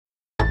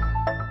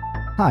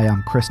Hi,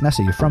 I'm Chris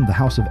Nesi from the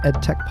House of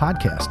Ed Tech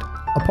Podcast,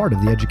 a part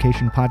of the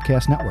Education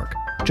Podcast Network,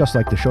 just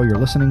like the show you're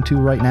listening to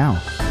right now.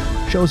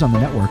 Shows on the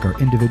network are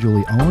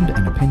individually owned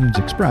and opinions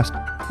expressed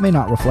may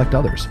not reflect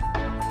others.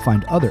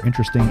 Find other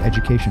interesting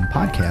education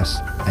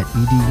podcasts at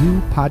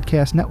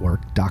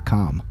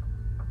edupodcastnetwork.com.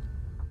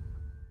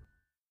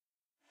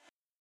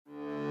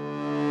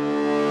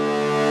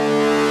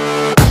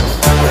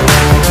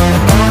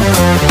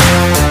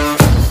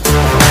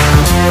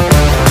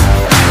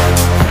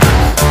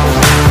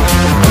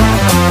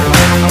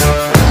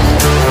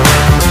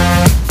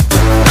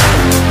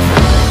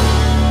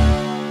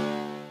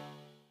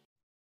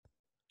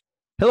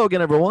 Hello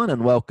again, everyone,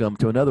 and welcome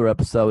to another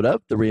episode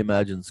of the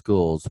Reimagine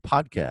Schools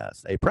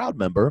podcast, a proud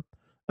member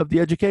of the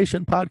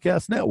Education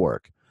Podcast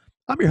Network.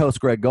 I'm your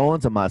host, Greg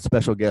Goins, and my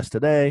special guest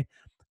today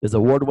is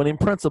award-winning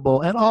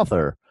principal and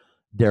author,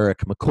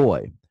 Derek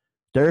McCoy.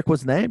 Derek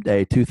was named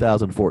a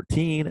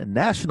 2014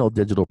 National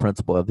Digital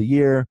Principal of the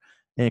Year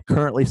and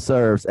currently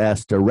serves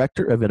as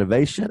Director of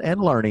Innovation and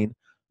Learning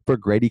for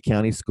Grady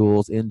County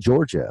Schools in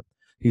Georgia.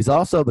 He's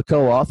also the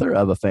co-author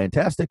of a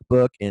fantastic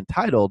book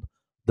entitled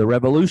The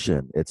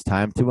Revolution. It's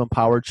time to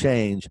empower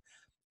change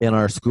in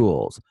our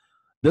schools.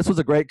 This was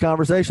a great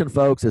conversation,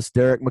 folks, as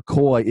Derek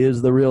McCoy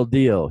is the real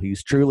deal.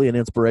 He's truly an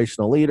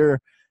inspirational leader.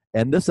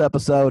 And this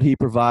episode, he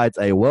provides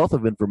a wealth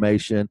of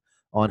information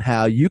on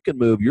how you can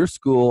move your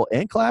school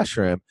and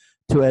classroom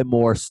to a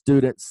more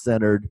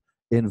student-centered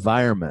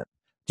environment.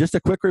 Just a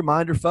quick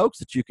reminder, folks,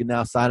 that you can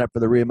now sign up for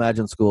the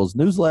Reimagine Schools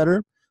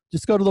newsletter.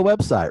 Just go to the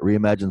website,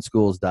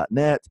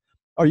 reimagineschools.net,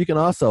 or you can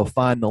also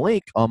find the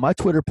link on my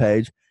Twitter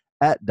page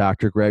at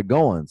Dr. Greg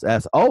Goins.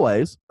 As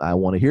always, I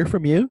want to hear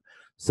from you.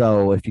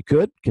 So if you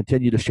could,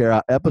 continue to share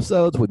out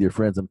episodes with your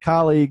friends and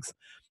colleagues.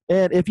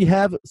 And if you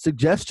have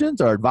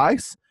suggestions or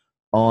advice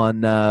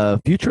on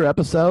future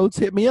episodes,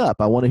 hit me up.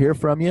 I want to hear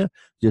from you.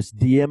 Just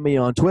DM me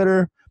on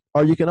Twitter,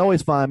 or you can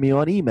always find me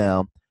on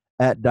email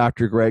at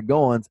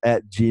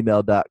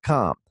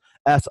drgreggoins@gmail.com.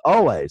 As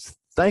always,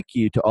 thank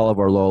you to all of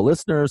our loyal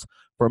listeners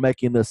for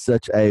making this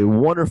such a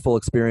wonderful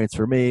experience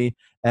for me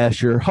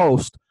as your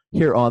host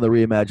here on the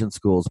Reimagine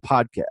Schools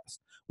podcast.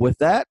 With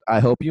that,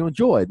 I hope you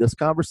enjoy this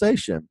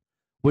conversation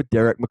with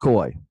Derek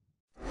McCoy.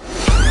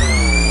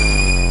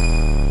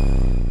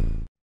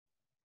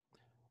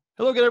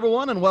 Hello again,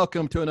 everyone, and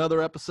welcome to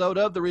another episode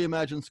of the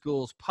Reimagine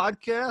Schools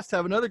podcast.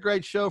 Have another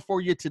great show for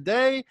you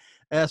today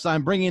as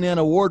I'm bringing in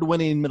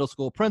award-winning middle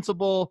school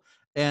principal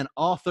and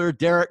author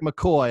Derek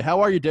McCoy. How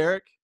are you,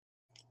 Derek?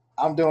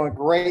 I'm doing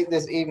great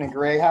this evening,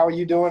 Greg. How are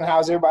you doing?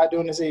 How's everybody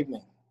doing this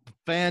evening?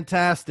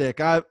 Fantastic.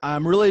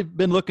 I'm really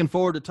been looking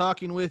forward to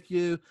talking with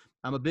you.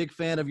 I'm a big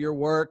fan of your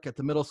work at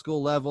the middle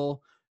school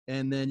level.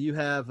 And then you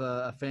have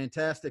a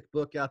fantastic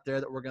book out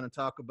there that we're going to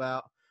talk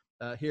about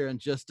here in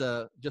just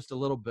a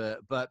little bit.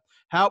 But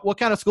what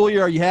kind of school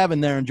year are you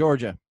having there in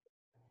Georgia?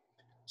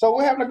 So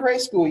we're having a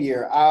great school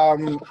year. I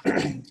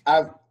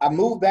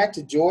moved back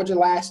to Georgia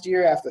last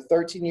year after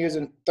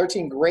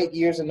 13 great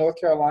years in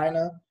North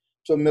Carolina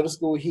to a middle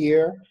school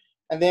here.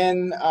 And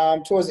then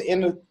at the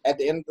end of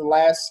the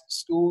last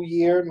school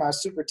year, my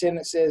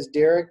superintendent says,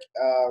 Derek,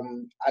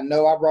 I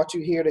know I brought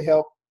you here to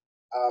help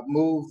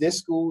move this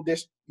school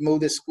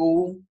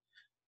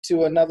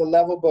to another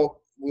level, but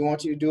we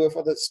want you to do it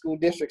for the school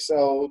district.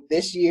 So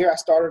this year I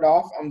started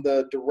off, I'm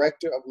the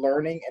Director of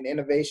Learning and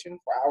Innovation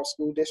for our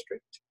school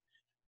district.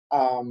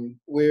 I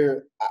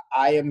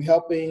am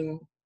helping.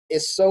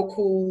 It's so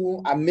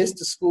cool. I miss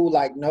the school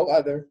like no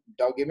other,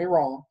 don't get me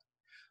wrong.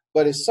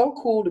 But it's so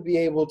cool to be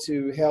able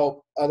to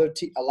help a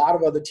lot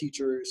of other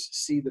teachers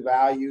see the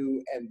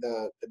value and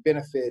the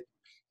benefit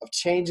of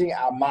changing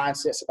our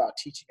mindsets about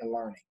teaching and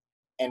learning,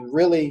 and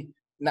really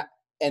not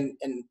and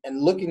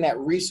looking at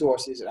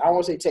resources. And I don't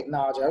want to say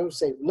technology. I would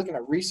say looking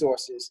at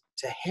resources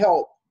to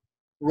help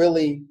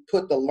really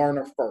put the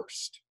learner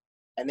first,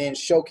 and then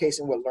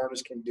showcasing what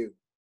learners can do,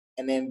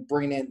 and then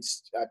bring in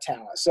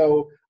talent.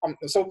 So I'm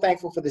so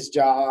thankful for this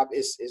job.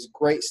 It's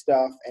great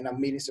stuff, and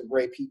I'm meeting some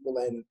great people,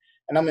 and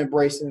I'm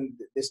embracing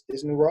this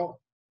new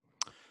role.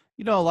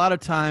 You know, a lot of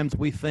times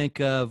we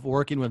think of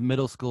working with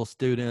middle school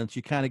students,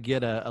 you kind of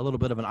get a little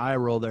bit of an eye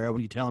roll there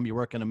when you tell them you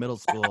work in a middle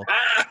school,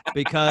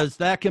 because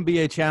that can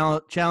be a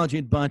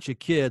challenging bunch of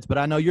kids. But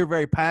I know you're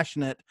very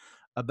passionate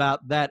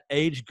about that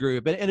age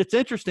group. And it's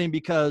interesting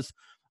because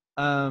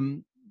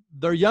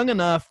they're young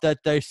enough that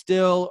they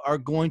still are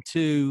going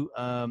to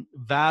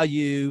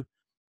value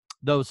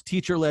those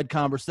teacher-led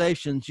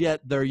conversations,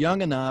 yet they're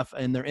young enough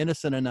and they're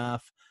innocent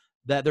enough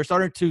that they're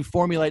starting to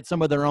formulate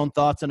some of their own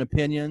thoughts and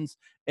opinions.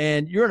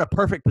 And you're in a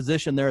perfect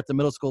position there at the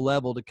middle school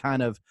level to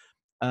kind of,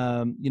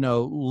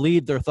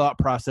 lead their thought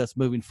process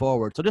moving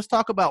forward. So just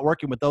talk about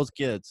working with those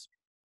kids.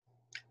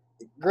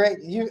 Greg,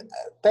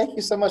 thank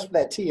you so much for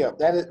that tee up.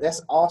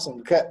 That's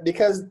awesome,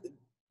 because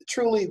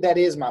truly that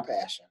is my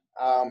passion.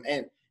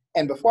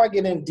 And before I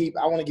get in deep,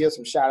 I want to give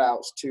some shout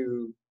outs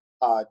to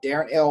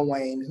Darren L.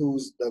 Wayne,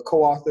 who's the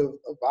co-author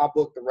of our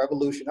book, The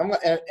Revolution.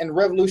 And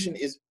Revolution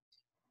is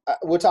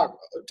we'll talk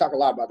a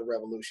lot about the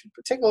revolution,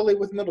 particularly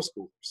with middle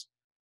schoolers.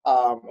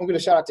 I'm going to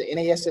shout out to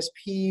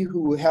NASSP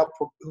who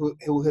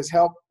has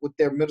helped with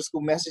their middle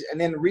school message, and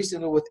then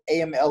recently with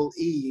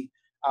AMLE,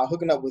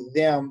 hooking up with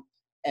them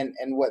and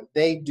what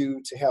they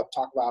do to help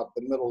talk about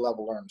the middle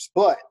level learners.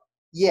 But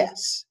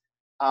yes,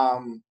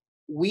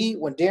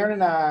 when Darren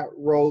and I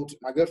wrote,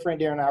 my good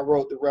friend Darren and I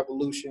wrote The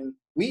Revolution,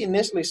 we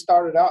initially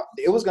started out,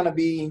 it was going to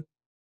be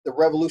The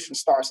Revolution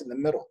Starts in the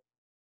Middle.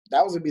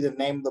 That was going to be the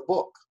name of the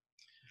book.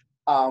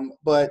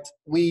 But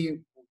we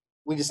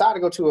decided to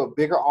go to a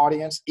bigger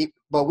audience,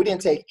 but we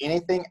didn't take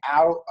anything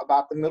out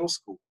about the middle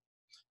school,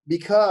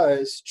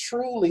 because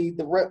truly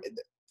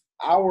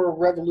our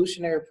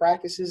revolutionary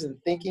practices and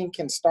thinking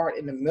can start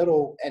in the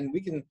middle, and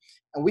we can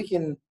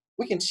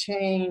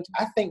change.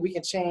 I think we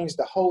can change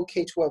the whole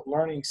K-12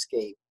 learning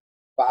scape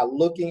by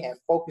looking and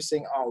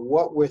focusing on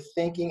what we're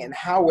thinking and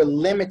how we're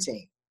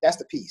limiting. That's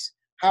the piece.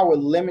 How we're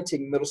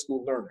limiting middle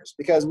school learners,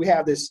 because we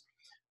have this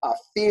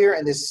fear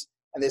and this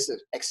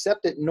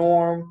accepted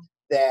norm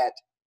that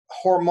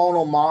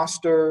hormonal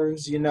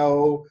monsters,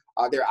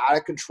 they're out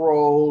of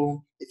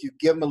control. If you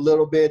give them a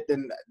little bit,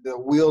 then the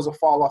wheels will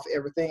fall off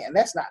everything, and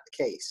that's not the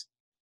case.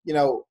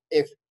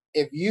 If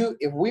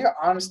we're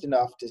honest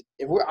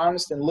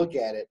and look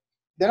at it,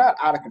 they're not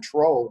out of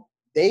control.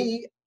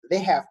 They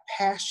have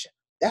passion.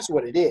 That's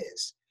what it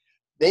is.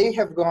 They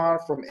have gone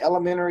from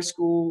elementary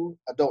school,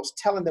 adults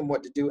telling them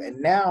what to do, and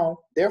now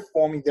they're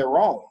forming their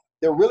own.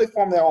 They're really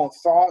forming their own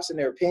thoughts and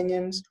their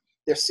opinions.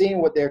 They're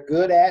seeing what they're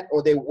good at,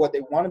 or what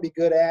they want to be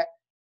good at.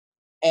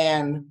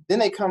 And then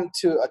they come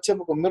to a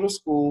typical middle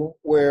school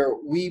where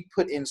we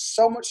put in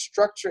so much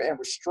structure and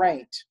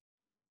restraint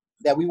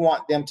that we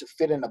want them to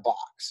fit in a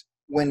box,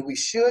 when we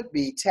should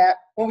be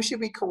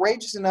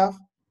courageous enough,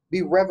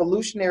 be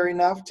revolutionary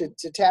enough to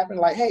tap in,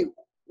 like, hey,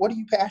 what are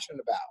you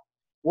passionate about?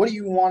 What do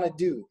you want to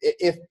do?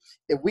 If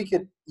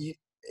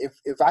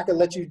I could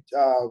let you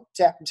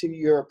tap into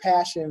your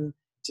passion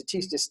to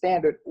teach the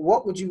standard,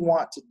 what would you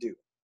want to do?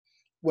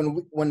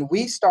 When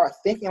we start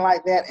thinking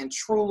like that and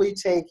truly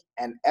take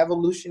an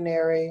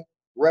revolutionary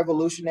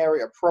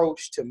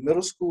approach to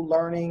middle school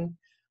learning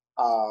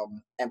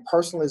and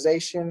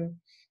personalization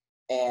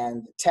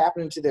and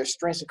tapping into their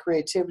strengths and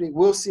creativity,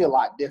 we'll see a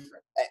lot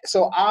different.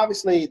 So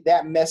obviously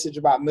that message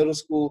about middle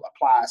school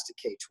applies to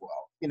K-12.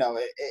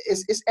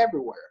 It's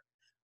everywhere.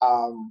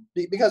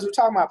 Because we're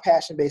talking about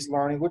passion-based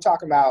learning. We're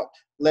talking about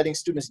letting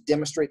students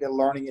demonstrate their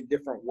learning in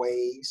different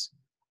ways.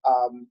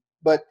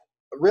 But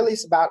really,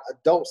 it's about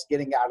adults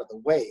getting out of the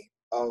way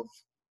of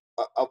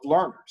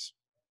learners.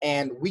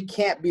 And we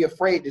can't be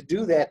afraid to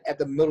do that at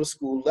the middle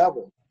school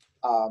level.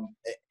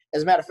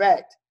 As a matter of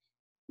fact,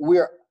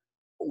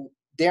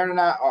 Darren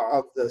and I are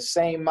of the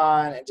same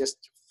mind and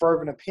just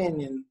fervent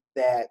opinion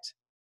that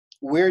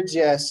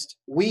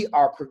we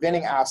are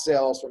preventing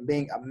ourselves from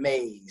being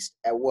amazed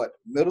at what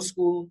middle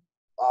school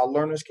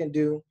learners can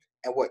do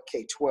and what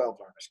K-12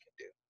 learners can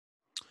do.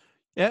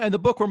 Yeah, and the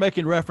book we're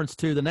making reference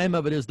to, the name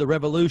of it is The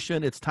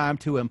Revolution. It's time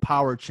to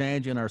empower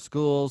change in our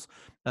schools.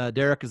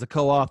 Derek is a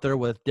co-author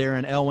with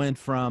Darren Elwin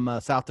from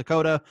South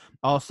Dakota,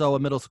 also a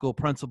middle school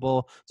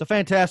principal. It's a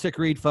fantastic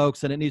read,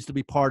 folks, and it needs to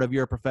be part of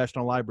your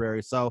professional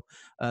library. So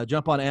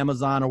jump on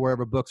Amazon or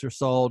wherever books are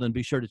sold and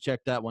be sure to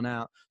check that one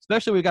out.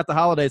 Especially we've got the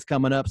holidays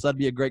coming up, so that'd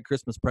be a great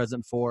Christmas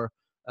present for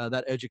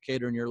that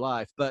educator in your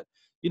life. But,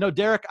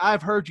 Derek,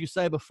 I've heard you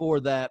say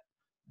before that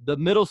the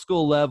middle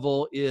school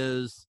level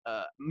is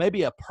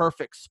maybe a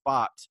perfect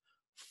spot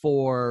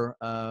for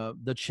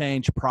the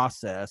change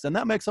process. And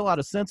that makes a lot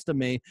of sense to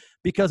me,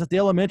 because at the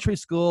elementary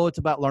school, it's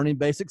about learning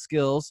basic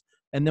skills.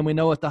 And then we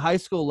know at the high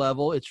school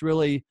level, it's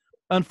really,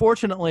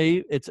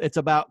 unfortunately, it's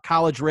about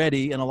college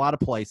ready in a lot of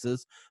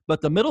places.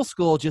 But the middle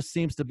school just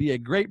seems to be a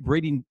great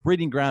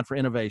breeding ground for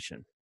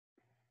innovation.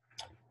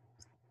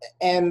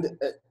 And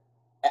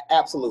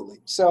absolutely.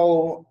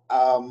 So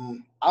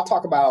I'll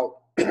talk about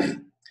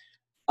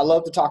I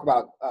love to talk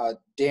about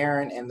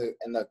Darren and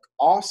the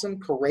awesome,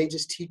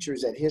 courageous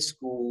teachers at his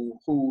school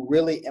who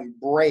really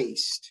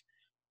embraced,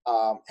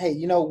 hey,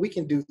 we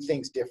can do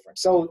things different.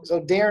 So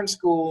Darren's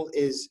school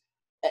is,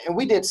 and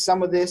we did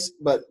some of this,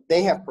 but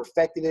they have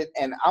perfected it.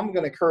 And I'm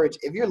going to encourage,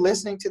 if you're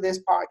listening to this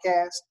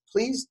podcast,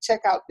 please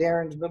check out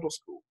Darren's middle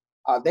school.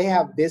 They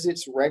have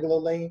visits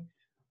regularly.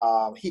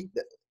 I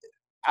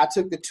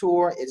took the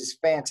tour. It is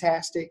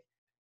fantastic.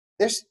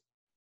 Their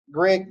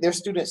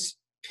students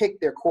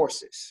pick their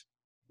courses.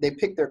 They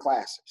pick their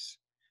classes.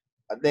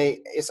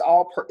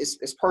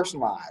 It's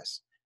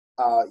personalized.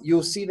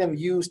 You'll see them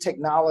use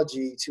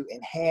technology to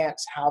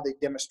enhance how they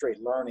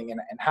demonstrate learning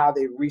and how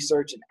they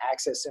research and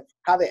access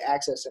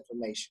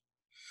information.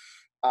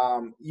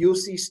 You'll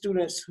see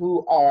students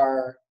who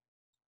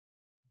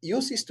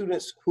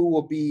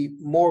will be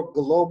more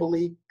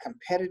globally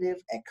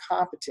competitive and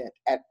competent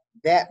at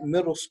that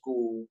middle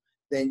school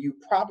than you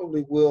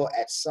probably will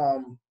at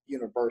some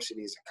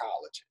universities and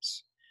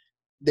colleges.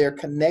 They're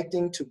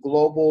connecting to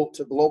global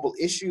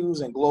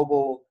issues and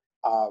global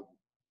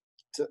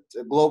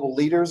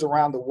leaders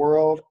around the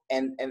world,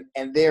 and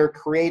they're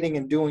creating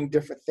and doing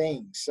different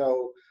things.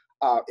 So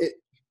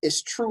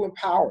it's true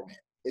empowerment.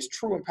 It's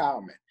true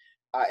empowerment.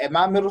 At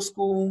my middle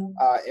school,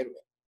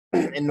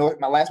 in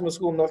my last middle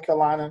school in North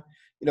Carolina,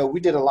 we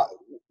did a lot.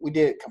 We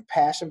did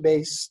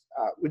compassion-based.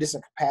 We did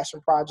some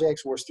compassion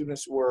projects where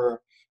students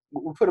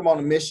we put them on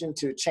a mission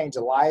to change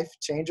a life,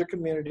 change a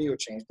community, or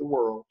change the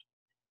world.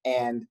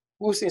 And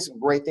we were seeing some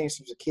great things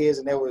from the kids,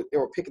 and they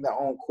were picking their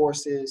own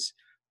courses.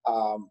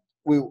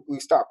 We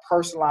start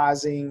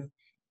personalizing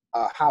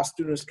how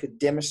students could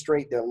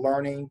demonstrate their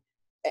learning,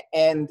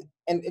 and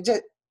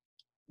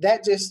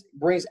that just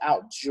brings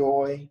out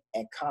joy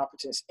and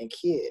competence in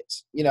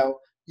kids.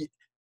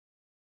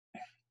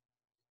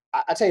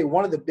 I tell you,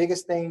 one of the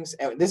biggest things,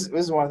 and this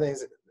is one of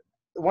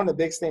the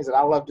biggest things that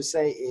I love to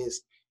say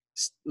is,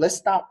 let's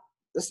stop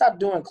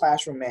doing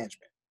classroom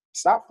management.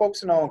 Stop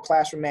focusing on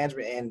classroom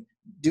management and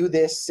do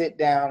this, sit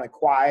down and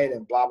quiet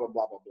and blah, blah,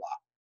 blah, blah, blah.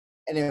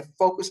 And then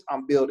focus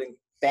on building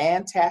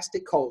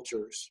fantastic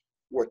cultures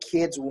where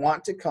kids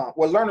want to come,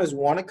 where learners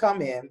want to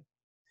come in,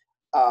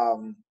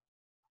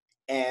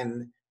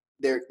 and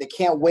they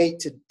can't wait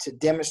to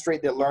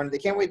demonstrate their learning. They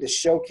can't wait to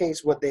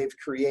showcase what they've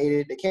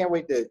created. They can't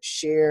wait to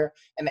share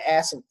and to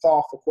ask some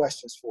thoughtful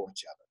questions for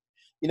each other.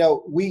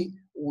 We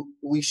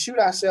shoot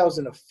ourselves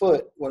in the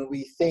foot when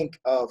we think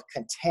of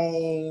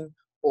contain,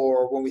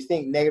 or when we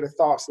think negative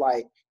thoughts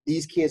like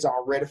these kids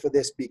aren't ready for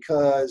this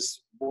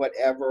because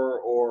whatever,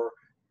 or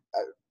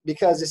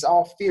because it's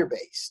all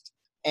fear-based.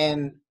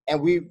 And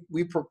we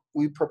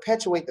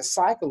perpetuate the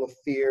cycle of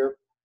fear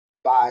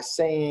by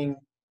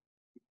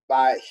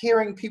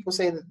hearing people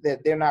say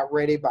that they're not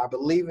ready, by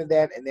believing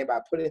that, and then by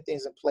putting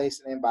things in place,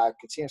 and then by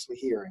continuously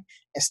hearing.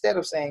 Instead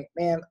of saying,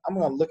 man, I'm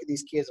going to look at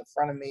these kids in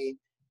front of me,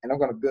 and I'm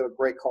going to build a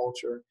great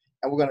culture,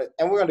 and we're going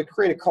to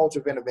create a culture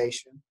of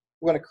innovation.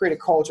 We're going to create a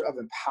culture of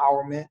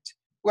empowerment.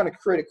 We're going to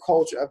create a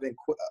culture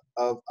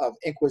of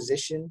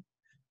inquisition.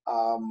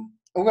 And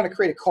we're going to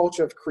create a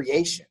culture of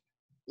creation.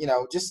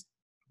 Just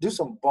do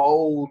some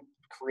bold,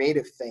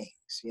 creative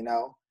things.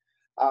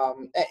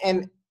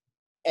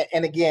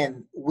 And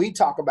again, we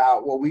talk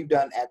about what we've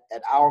done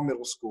at our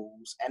middle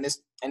schools, and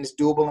it's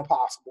doable and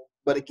possible.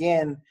 But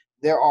again,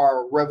 there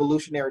are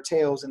revolutionary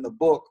tales in the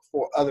book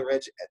for other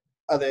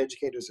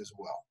educators as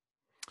well.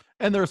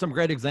 And there are some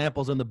great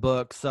examples in the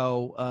book.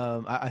 So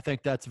I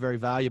think that's very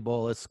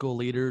valuable as school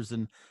leaders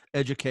and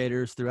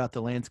educators throughout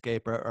the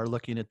landscape are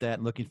looking at that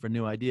and looking for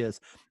new ideas.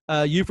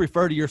 You've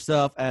referred to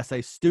yourself as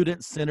a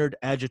student-centered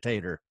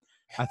agitator.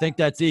 I think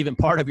that's even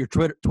part of your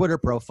Twitter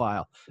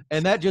profile.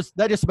 And that just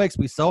makes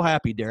me so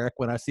happy, Derek,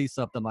 when I see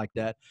something like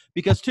that,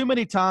 because too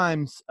many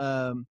times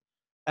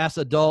as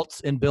adults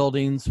in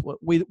buildings,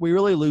 we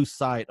really lose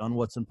sight on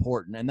what's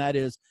important. And that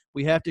is,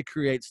 we have to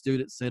create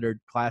student-centered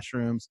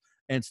classrooms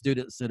and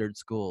student-centered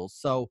schools.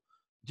 So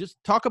just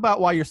talk about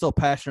why you're so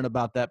passionate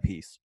about that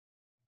piece.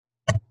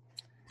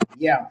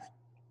 Yeah.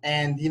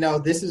 And,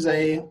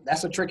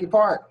 that's a tricky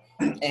part.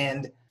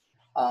 And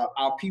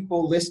our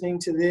people listening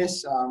to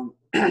this,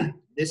 I've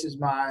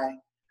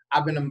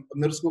been a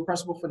middle school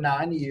principal for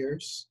 9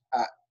 years.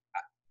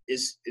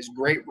 It's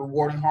great,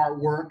 rewarding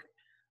hard work.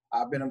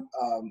 I've been an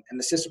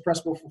assistant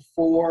principal for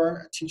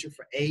 4, a teacher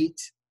for 8.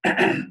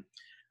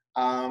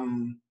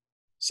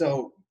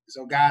 So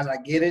guys, I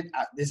get it.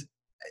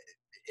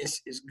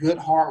 It's good,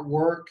 hard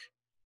work.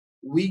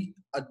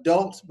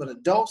 Adults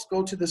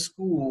go to the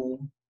school.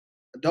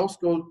 Adults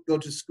go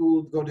to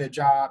school, go to their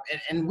job,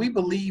 and we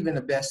believe in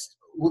the best.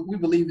 We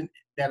believe in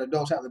that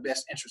adults have the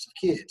best interests of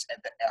kids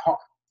at heart.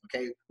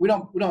 Okay, we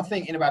don't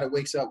think anybody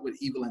wakes up with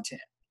evil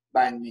intent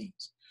by any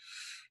means.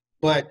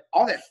 But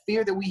all that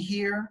fear that we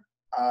hear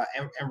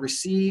and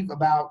receive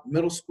about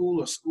middle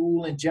school or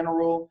school in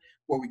general,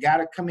 where we got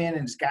to come in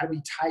and it's got to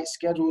be tight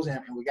schedules, and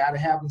we got to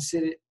have them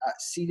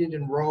seated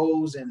in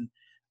rows, and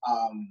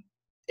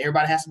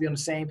everybody has to be on the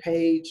same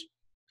page.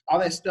 All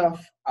that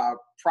stuff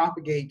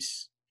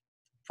propagates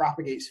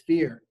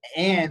fear,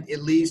 and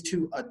it leads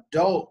to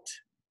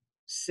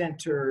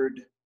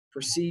adult-centered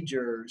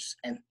procedures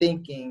and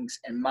thinkings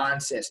and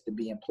mindsets to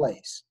be in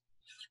place.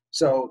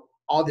 So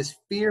all this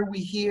fear we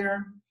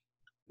hear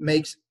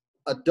makes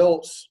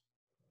adults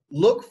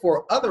look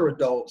for other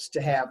adults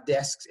to have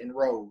desks in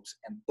rows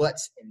and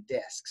butts in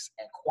desks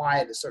and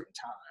quiet at a certain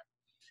time.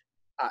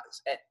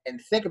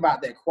 And think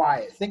about that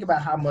quiet. Think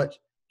about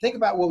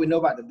what we know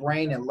about the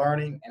brain and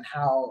learning, and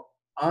how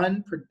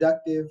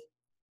unproductive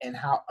and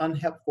how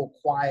unhelpful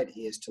quiet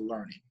is to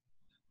learning.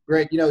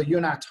 Greg, you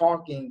and I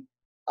talking,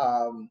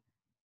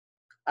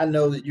 I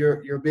know that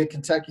you're a big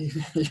Kentucky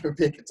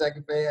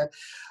fan.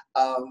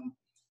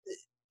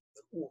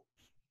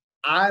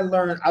 I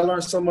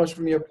learned so much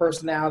from your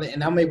personality,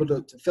 and I'm able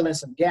to fill in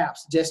some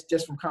gaps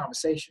just from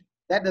conversation.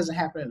 That doesn't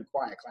happen in a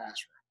quiet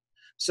classroom.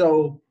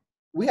 So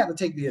we have to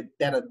take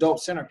that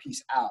adult center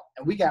piece out,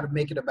 and we got to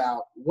make it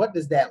about, what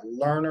does that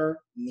learner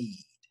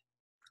need?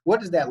 What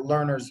does that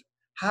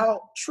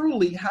how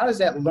does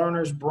that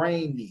learner's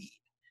brain need?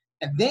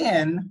 And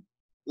then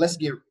let's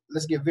get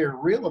very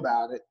real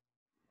about it.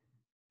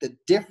 The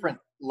different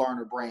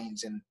learner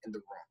brains in the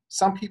room.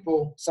 Some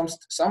people, some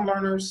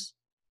learners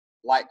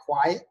like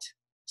quiet.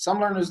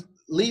 Some learners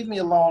leave me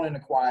alone in the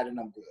quiet and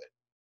I'm good.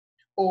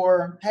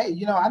 Or, hey,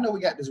 I know we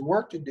got this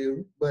work to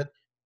do, but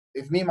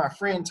if me and my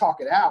friend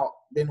talk it out,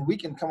 then we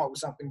can come up with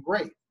something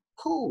great.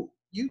 Cool.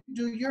 You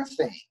do your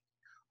thing.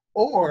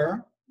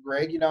 Or,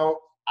 Greg,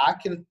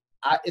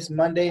 it's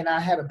Monday and I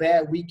had a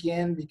bad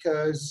weekend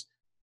because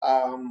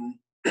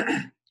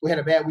we had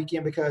a bad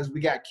weekend because we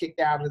got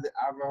kicked out of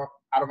our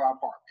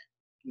apartment.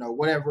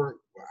 Whatever,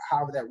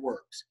 however that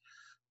works.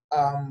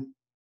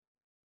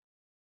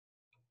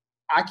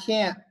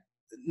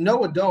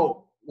 No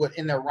adult would,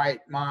 in their right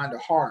mind or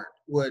heart,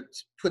 would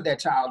put that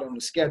child on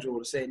the schedule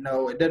to say,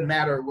 no, it doesn't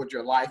matter what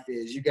your life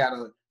is. You got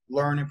to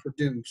learn and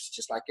produce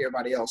just like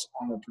everybody else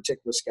on a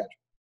particular schedule.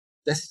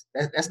 That's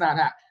not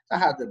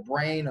how the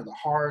brain or the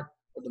heart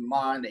or the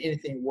mind or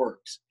anything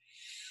works.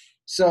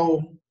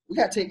 So we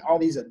got to take all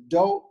these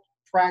adult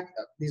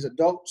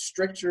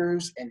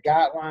strictures and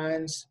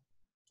guidelines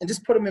and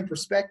just put them in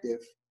perspective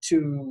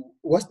to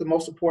what's the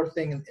most important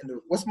thing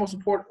what's most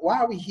important. Why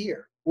are we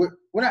here? We're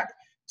not.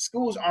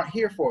 Schools aren't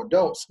here for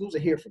adults. Schools are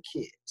here for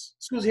kids.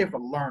 Schools are here for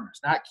learners,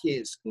 not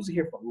kids. Schools are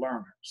here for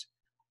learners.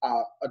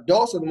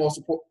 Adults are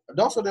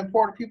the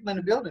important people in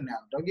the building now.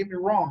 Don't get me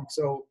wrong.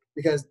 So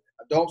because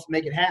adults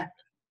make it happen,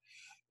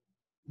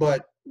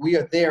 but we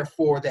are there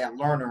for that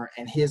learner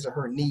and his or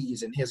her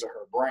needs and his or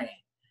her brain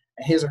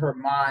and his or her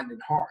mind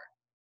and heart.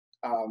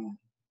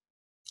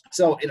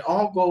 So it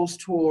all goes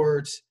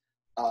towards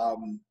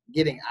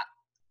making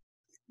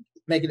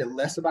it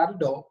less about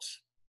adults,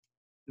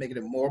 making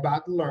it more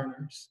about the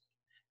learners.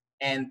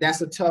 And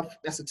that's a tough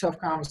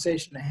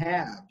conversation to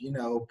have,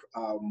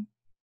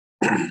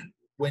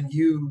 when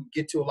you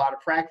get to a lot of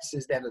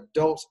practices that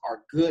adults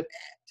are good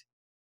at.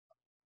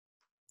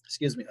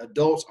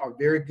 Adults are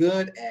very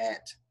good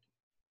at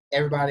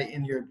everybody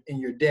in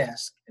your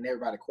desk and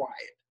everybody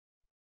quiet.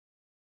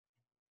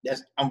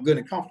 I'm good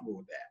and comfortable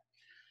with that.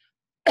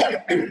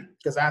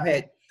 Because I've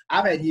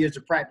had years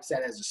to practice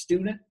that as a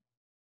student.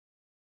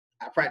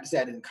 I practiced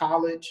that in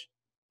college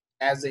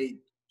as a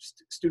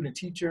student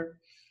teacher,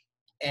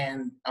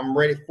 and I'm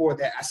ready for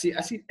that. I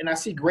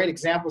see great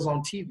examples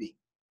on TV.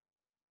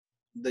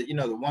 The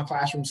One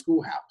Classroom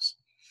Schoolhouse.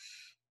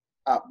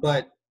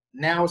 But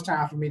now it's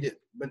time for me to.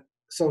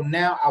 So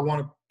now I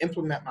want to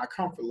implement my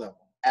comfort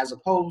level, as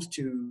opposed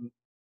to,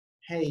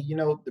 hey,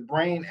 the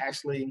brain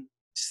actually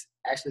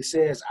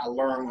says I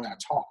learn when I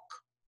talk.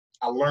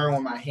 I learn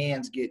when my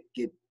hands get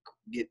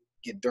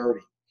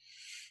dirty.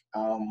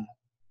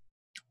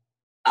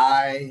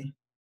 I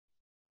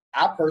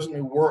personally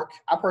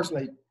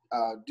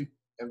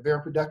am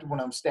very productive when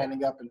I'm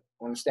standing up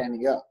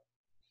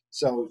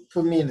So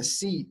putting me in the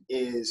seat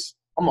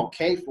I'm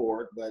okay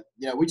for it, but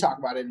we talk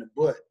about it in the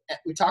book.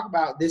 We talk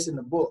about this in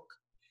the book.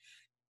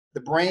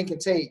 The brain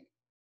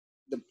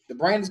the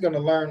brain is going to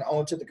learn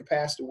only to the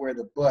capacity where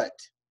the butt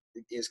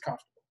is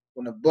comfortable.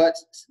 When the butt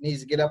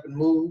needs to get up and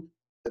move,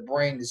 the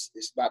brain is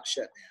about to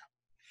shut down.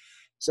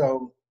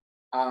 So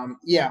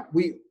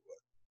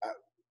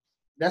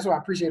that's what I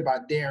appreciate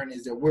about Darren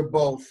is that we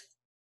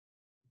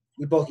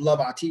both love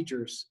our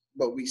teachers,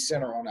 but we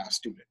center on our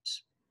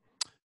students.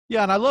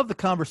 Yeah, and I love the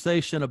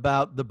conversation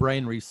about the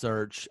brain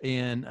research.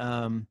 And,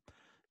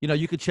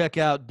 you could check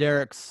out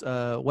Derek's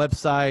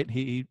website.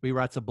 He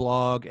writes a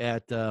blog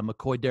at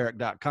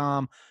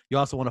mccoyderek.com. You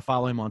also want to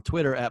follow him on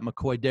Twitter at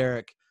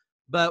mccoyderek.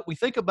 But we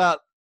think about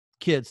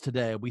kids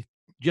today,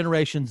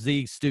 Generation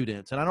Z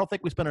students, and I don't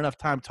think we spend enough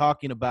time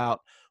talking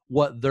about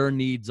what their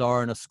needs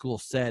are in a school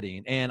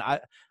setting. And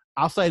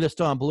I'll say this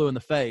till I'm blue in the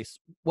face.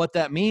 What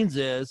that means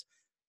is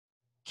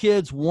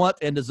kids want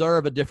and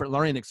deserve a different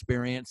learning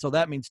experience. So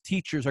that means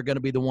teachers are going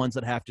to be the ones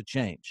that have to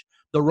change.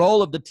 The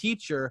role of the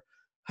teacher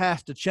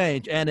has to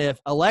change. And if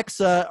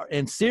Alexa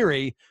and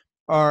Siri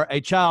are a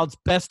child's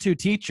best two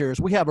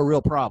teachers, we have a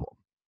real problem.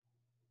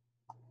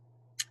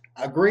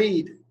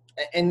 Agreed.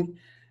 And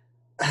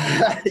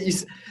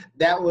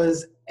that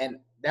was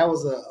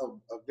a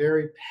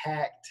very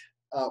packed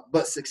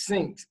but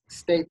succinct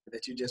statement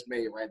that you just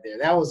made right there.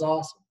 That was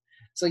awesome.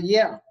 So we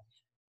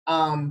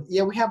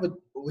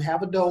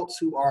have adults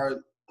who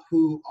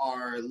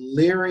are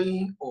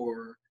leery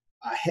or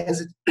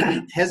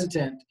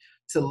hesitant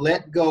to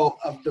let go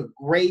of the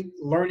great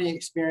learning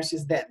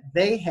experiences that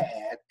they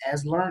had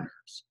as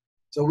learners.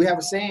 So we have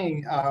a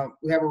saying.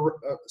 We have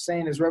a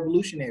saying as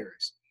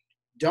revolutionaries: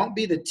 don't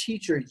be the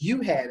teacher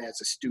you had as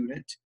a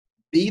student.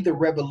 Be the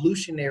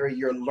revolutionary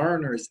your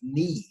learners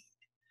need.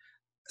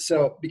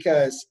 So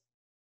because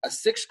a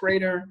sixth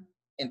grader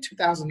in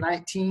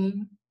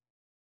 2019.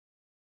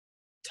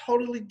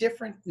 Totally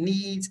different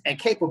needs and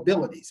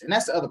capabilities. And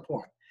that's the other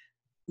point.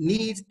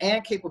 Needs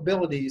and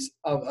capabilities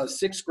of a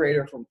sixth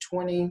grader from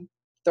 20,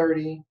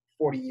 30,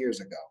 40 years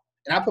ago.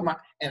 And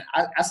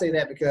I say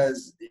that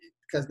because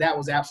that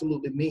was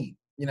absolutely me.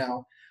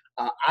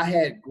 I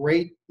had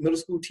great middle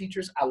school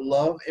teachers. I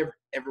love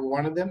every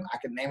one of them. I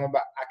can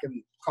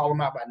call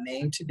them out by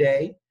name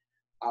today.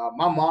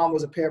 My mom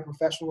was a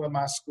paraprofessional in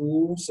my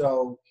school.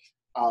 So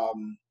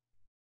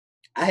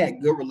I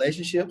had good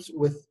relationships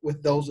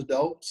with those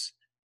adults.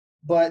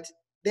 But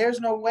there's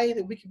no way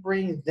that we can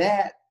bring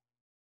that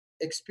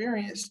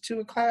experience to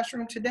a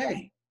classroom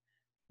today.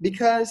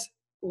 because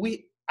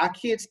our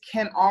kids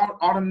can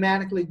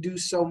automatically do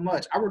so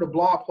much. I wrote a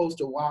blog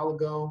post a while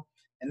ago,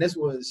 and this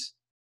was,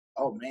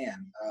 so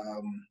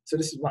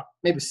this is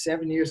maybe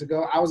 7 years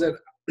ago. I was at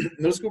a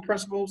middle school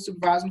principal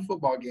supervising a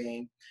football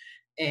game,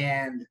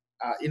 and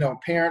a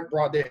parent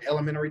brought their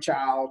elementary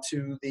child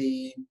to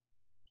the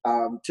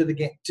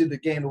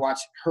game to watch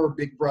her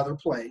big brother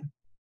play.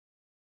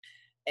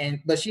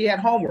 But she had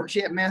homework.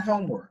 She had math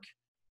homework.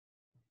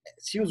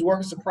 She was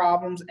working some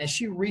problems, and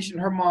she reached in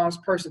her mom's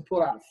purse and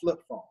pulled out a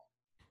flip phone.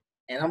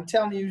 And I'm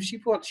telling you, she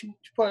put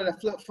a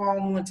flip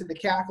phone, went to the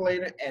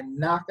calculator, and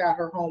knocked out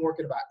her homework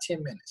in about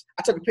 10 minutes.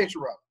 I took a picture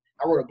of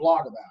it. I wrote a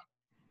blog about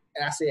it.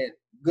 And I said,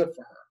 good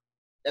for her.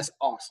 That's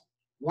awesome.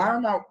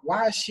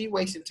 Why is she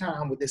wasting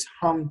time with this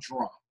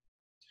humdrum?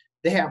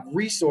 They have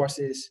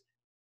resources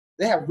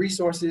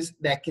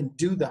that can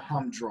do the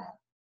humdrum.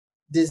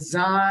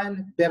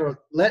 Design better.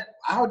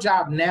 Our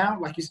job now,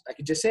 like you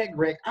just said,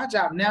 Greg, our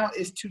job now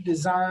is to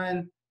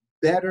design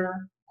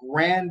better,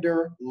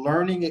 grander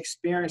learning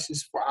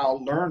experiences for our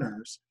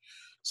learners,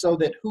 so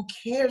that who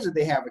cares if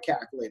they have a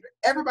calculator?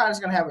 Everybody's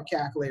going to have a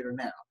calculator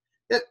now.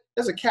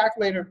 There's a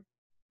calculator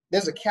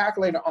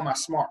on my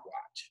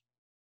smartwatch.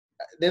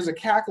 There's a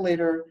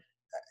calculator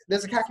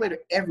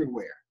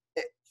everywhere.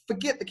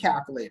 Forget the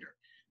calculator.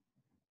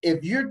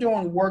 If you're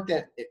doing work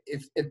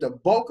if the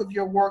bulk of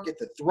your work, if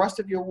the thrust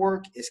of your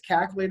work is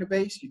calculator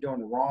based, you're doing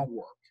the wrong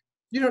work.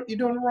 You're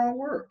doing the wrong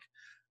work.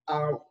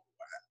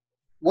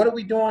 What are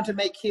we doing to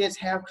make kids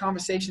have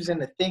conversations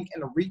and to think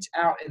and to reach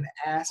out and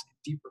to ask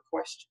deeper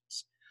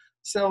questions?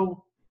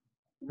 So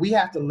we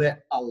have to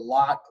let a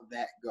lot of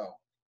that go.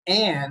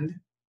 And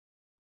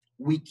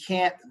we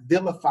can't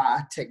vilify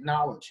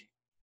technology.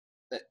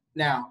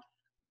 Now,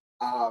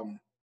 I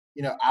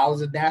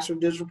was a national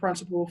digital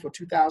principal for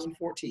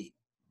 2014.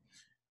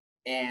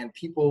 And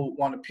people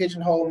want to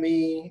pigeonhole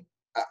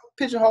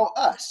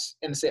us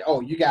and say, oh,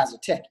 you guys are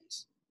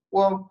techies.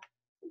 Well,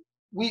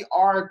 we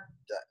are,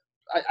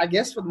 I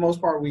guess for the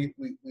most part, we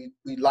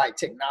like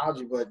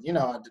technology, but,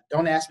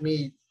 don't ask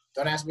me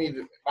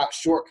about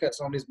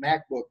shortcuts on this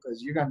MacBook,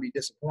 because you're going to be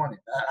disappointed.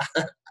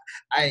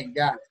 I ain't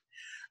got it.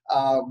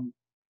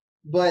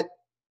 But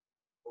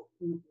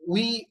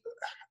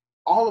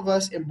all of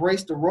us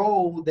embrace the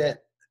role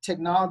that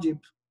technology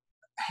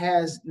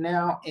has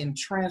now in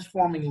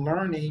transforming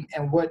learning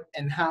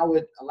and how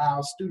it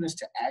allows students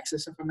to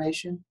access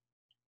information,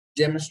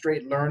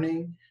 demonstrate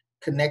learning,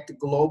 connect to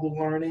global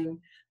learning.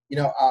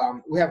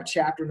 We have a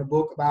chapter in the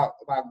book about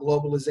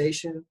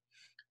globalization,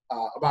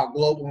 about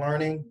global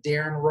learning.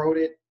 Darren wrote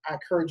it. I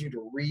encourage you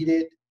to read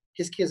it.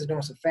 His kids are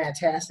doing some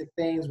fantastic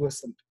things with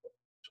some.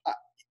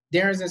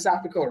 Darren's in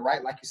South Dakota,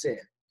 right? Like you said,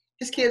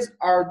 his kids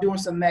are doing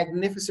some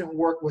magnificent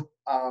work with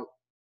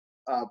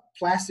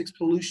plastics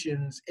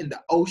pollutions in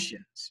the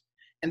oceans,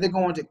 and they're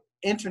going to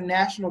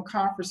international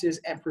conferences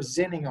and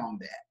presenting on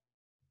that.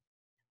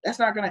 That's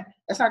not gonna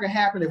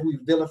happen if we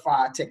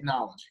vilify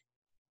technology.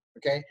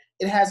 Okay,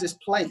 it has its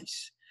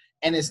place,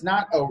 and it's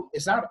not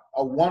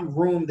a one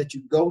room that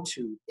you go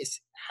to. It's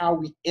how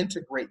we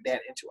integrate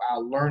that into our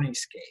learning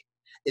scape.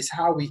 It's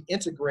how we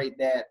integrate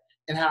that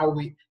and how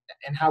we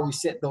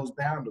set those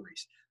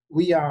boundaries.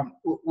 We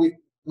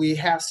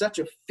have such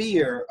a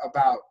fear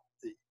about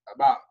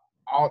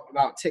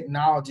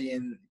technology,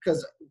 and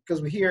because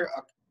we hear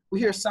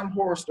some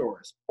horror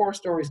stories. Horror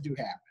stories do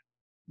happen,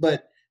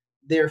 but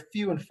they're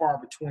few and far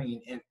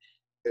between, and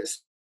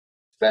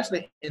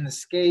especially in the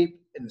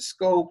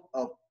scope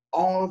of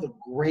all the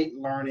great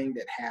learning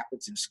that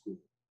happens in school.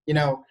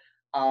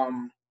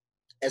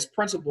 As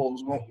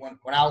principals,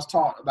 when I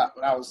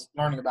was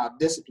learning about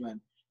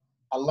discipline,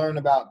 I learned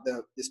about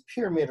this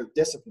pyramid of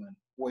discipline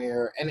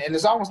where, and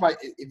it's almost like,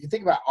 if you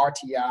think about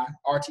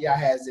RTI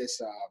has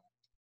this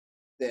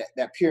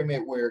that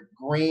pyramid where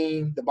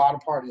green, the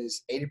bottom part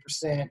is 80%,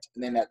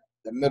 and then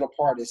the middle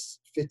part is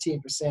 15%,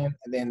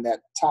 and then that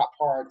top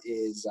part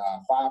is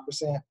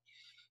 5%.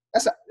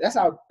 That's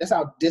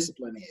how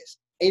discipline is.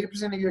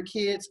 80% of your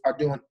kids are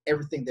doing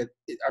everything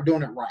are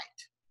doing it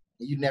right,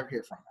 and you never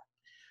hear from them.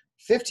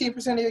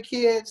 15% of your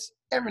kids,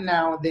 every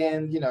now and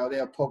then,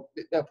 they'll poke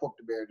the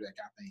bear, that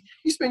kind of thing.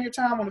 You spend your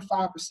time on the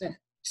 5%. You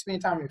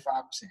spend time on your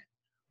 5%.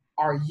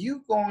 Are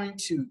you going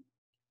to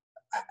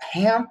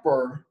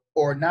hamper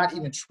or not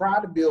even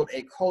try to build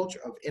a culture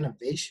of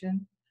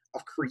innovation,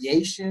 of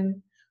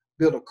creation,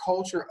 build a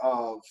culture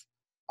of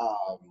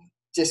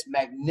just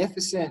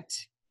magnificent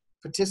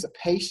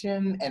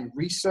participation and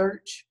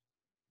research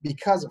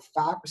because of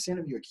 5%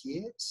 of your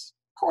kids?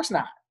 Of course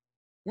not.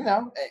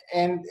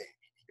 And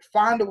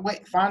find a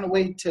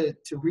way to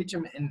reach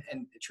them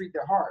and treat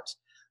their hearts,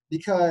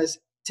 because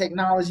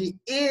technology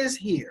is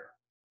here.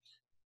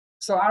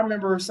 So I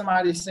remember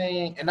somebody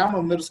saying, and I'm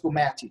a middle school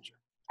math teacher.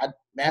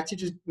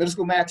 Middle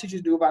school math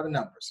teachers do it by the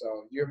numbers.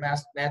 So you're a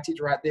math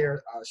teacher right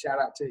there. Shout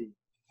out to you.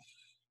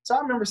 So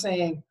I remember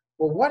saying,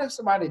 well, what if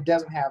somebody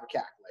doesn't have a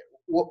calculator?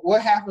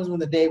 What happens when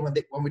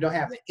we don't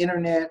have the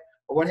internet,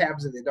 or what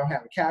happens if they don't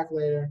have a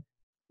calculator?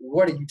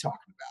 What are you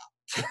talking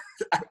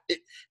about? It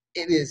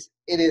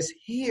is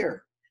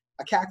here.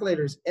 A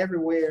calculator is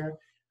everywhere.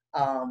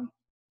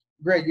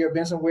 Greg, you ever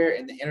been somewhere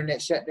and the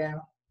internet shut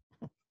down?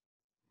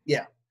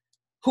 Yeah.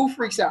 Who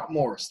freaks out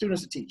more,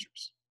 students or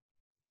teachers?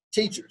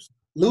 Teachers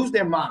lose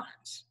their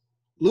minds.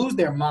 It's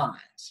the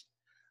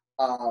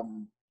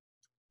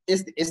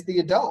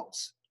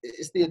adults.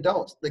 It's the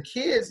adults. The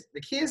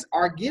kids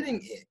are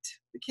getting it.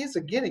 The kids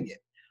are getting it.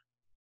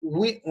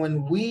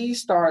 When we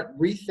start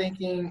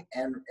rethinking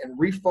and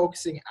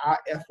refocusing our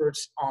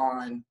efforts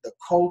on the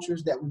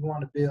cultures that we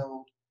want to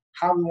build,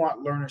 how we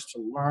want learners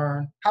to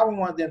learn, how we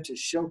want them to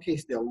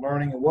showcase their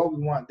learning and what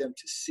we want them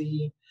to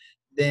see,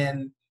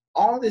 then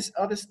all this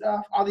other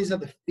stuff, all these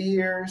other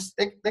fears,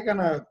 they're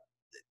gonna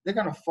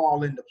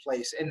fall into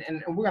place, and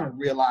we're gonna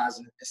realize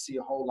and see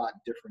a whole lot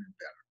different and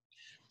better.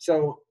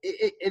 So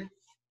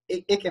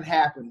it can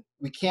happen.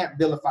 We can't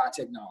vilify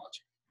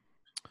technology.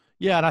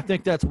 Yeah, and I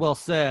think that's well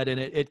said, and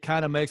it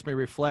kind of makes me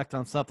reflect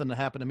on something that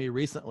happened to me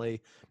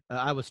recently.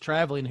 I was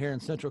traveling here in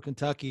Central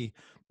Kentucky.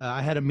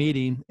 I had a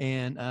meeting,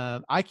 and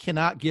I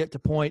cannot get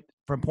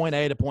from point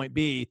A to point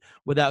B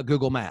without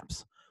Google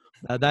Maps.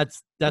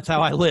 That's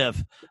how I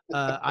live.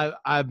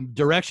 I'm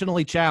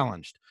directionally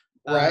challenged.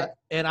 Right.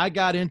 And I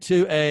got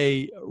into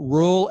a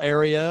rural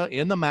area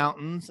in the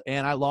mountains,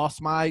 and I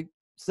lost my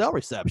cell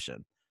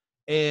reception.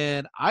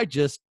 And I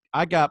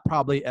got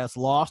probably as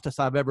lost as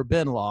I've ever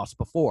been lost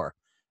before.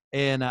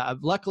 And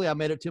luckily I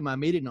made it to my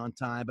meeting on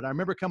time, but I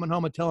remember coming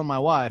home and telling my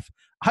wife,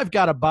 I've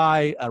got to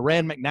buy a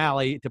Rand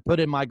McNally to put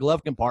in my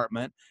glove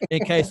compartment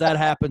in case that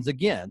happens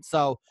again.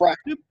 So right.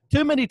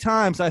 too many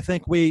times I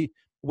think we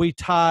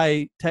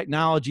tie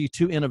technology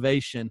to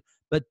innovation,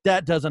 but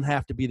that doesn't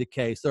have to be the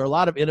case. There are a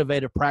lot of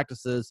innovative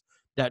practices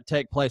that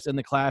take place in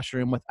the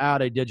classroom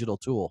without a digital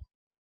tool.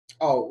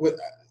 Oh,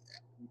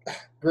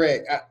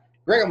 Greg,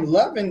 I'm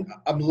loving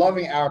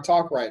our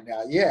talk right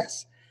now.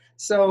 Yes.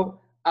 So,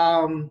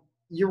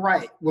 you're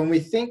right. When we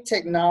think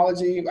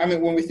technology,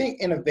 when we think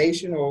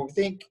innovation or we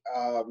think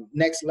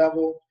next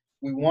level,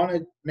 we want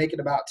to make it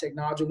about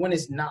technology when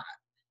it's not.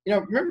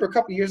 Remember a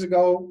couple of years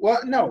ago,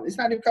 well, no, it's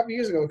not even a couple of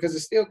years ago because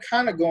it's still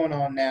kind of going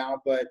on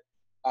now, but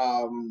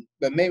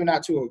maybe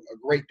not to a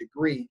great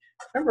degree.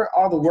 Remember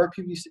all the work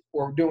people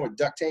were doing with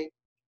duct tape?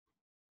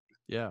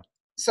 Yeah.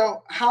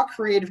 So how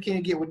creative can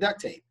you get with duct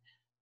tape?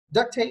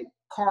 Duct tape,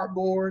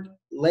 cardboard,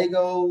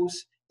 Legos.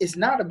 It's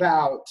not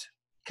about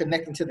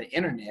connecting to the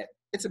internet.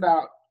 It's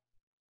about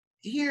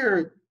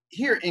here,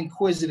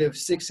 inquisitive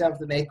 6th,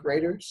 7th, and 8th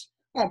graders.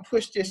 I'm gonna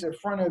push this in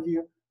front of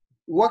you.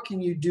 What can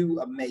you do?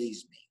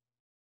 Amaze me.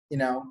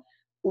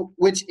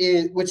 Which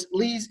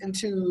leads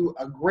into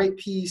a great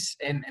piece,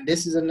 and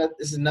this is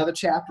another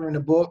chapter in the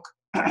book.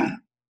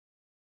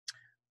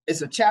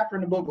 It's a chapter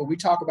in the book, but we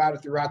talk about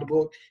it throughout the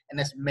book, and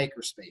that's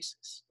maker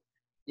spaces.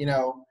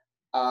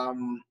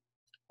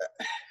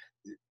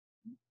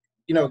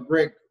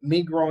 Greg,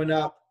 me growing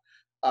up,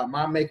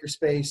 my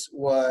makerspace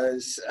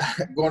was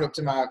going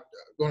to my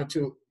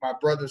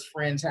brother's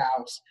friend's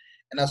house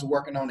and us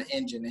working on the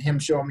engine and him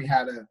showing me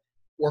how to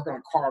work on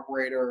a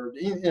carburetor,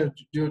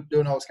 doing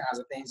those kinds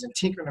of things and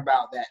tinkering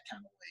about that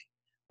kind of way.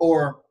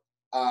 Or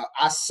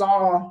I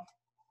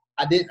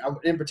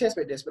didn't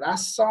participate in this, but I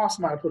saw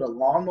somebody put a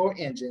lawnmower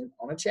engine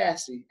on a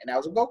chassis, and that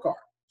was a go-kart.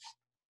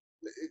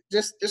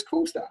 Just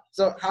cool stuff.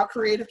 So how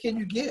creative can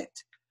you get?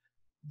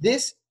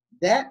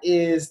 That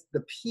is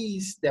the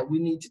piece that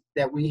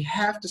we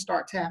have to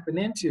start tapping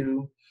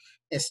into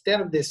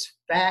instead of this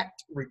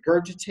fact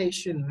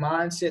regurgitation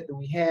mindset that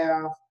we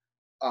have.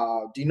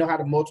 Do you know how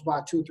to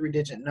multiply 2 or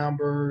 3-digit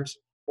numbers?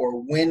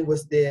 Or when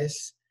was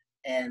this?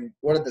 And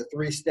what are the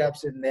 3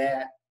 steps in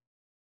that?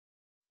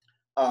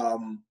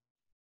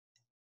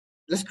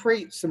 Let's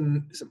create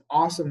some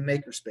awesome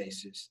maker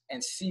spaces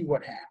and see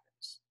what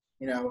happens.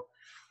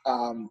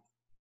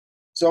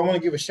 So I want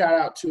to give a shout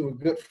out to a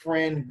good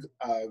friend,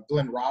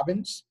 Glenn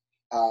Robbins.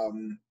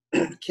 And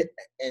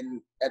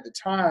at the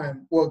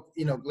time,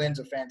 Glenn's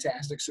a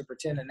fantastic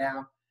superintendent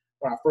now.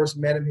 When I first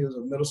met him, he was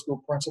a middle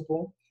school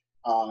principal.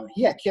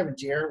 He had Kevin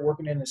Jarrett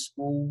working in the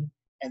school,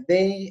 and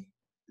they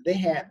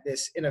had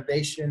this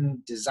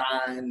innovation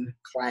design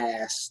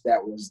class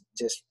that was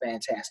just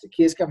fantastic.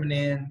 Kids coming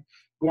in,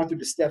 going through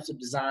the steps of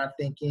design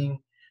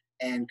thinking,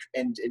 and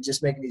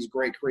just making these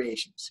great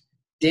creations.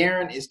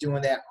 Darren is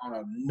doing that on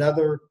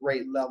another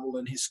great level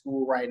in his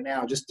school right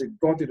now,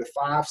 going through the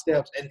 5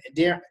 steps. And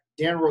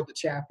Darren wrote the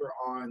chapter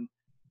on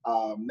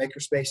maker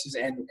spaces,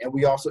 and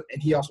he also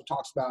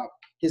talks about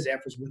his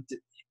efforts with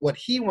what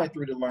he went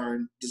through to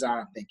learn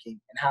design thinking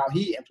and how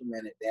he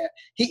implemented that.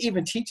 He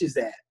even teaches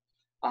that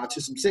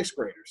to some 6th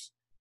graders.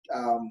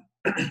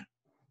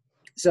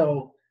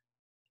 So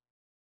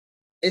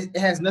it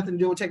has nothing to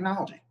do with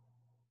technology.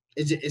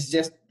 It's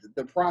just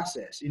the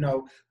process.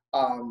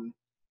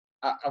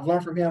 I've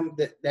learned from him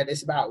that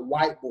it's about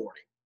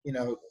whiteboarding.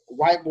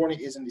 Whiteboarding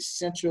is an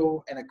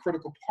essential and a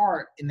critical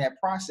part in that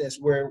process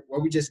where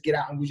we just get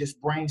out and we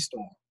just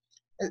brainstorm.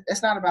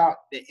 It's not about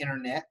the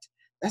internet.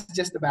 That's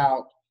just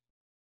about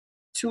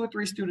 2 or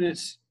 3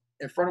 students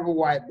in front of a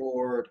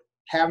whiteboard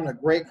having a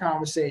great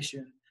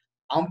conversation.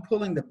 I'm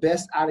pulling the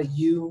best out of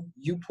you.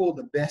 You pull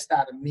the best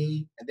out of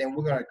me, and then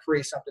we're going to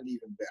create something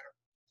even better.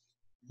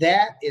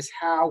 That is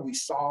how we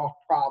solve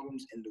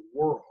problems in the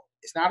world.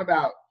 It's not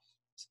about,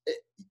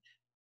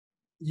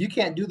 you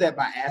can't do that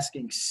by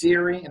asking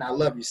Siri, and I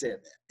love you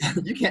said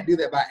that. You can't do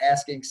that by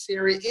asking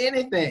Siri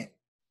anything.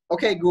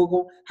 Okay,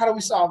 Google, how do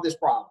we solve this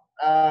problem?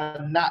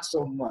 Not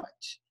so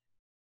much.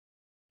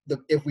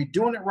 If we're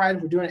doing it right,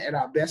 if we're doing it at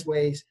our best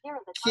ways,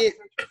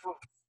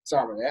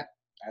 sorry about that.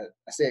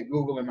 I said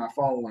Google and my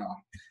phone went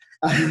off.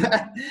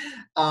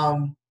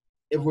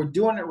 If we're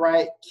doing it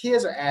right,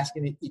 kids are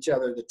asking each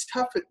other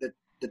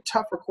the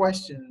tougher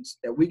questions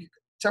that we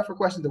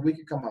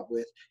could come up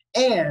with,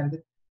 and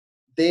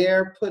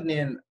they're putting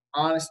in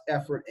honest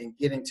effort and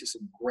getting to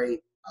some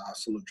great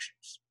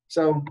solutions.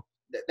 So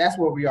that's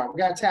where we are. We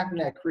got to tap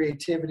into that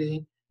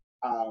creativity.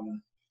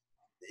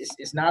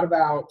 It's not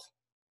about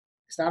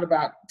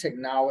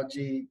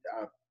technology.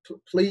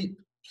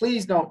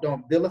 Please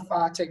don't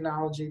vilify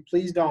technology.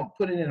 Please don't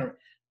put it in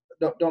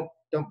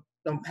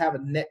don't have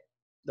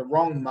the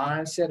wrong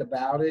mindset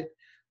about it.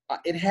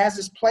 It has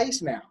its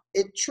place now.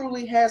 It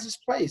truly has its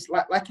place.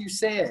 Like you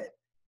said,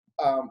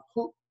 I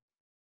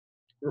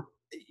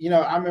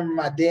remember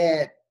my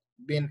dad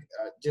being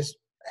just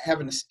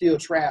having a steel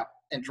trap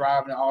and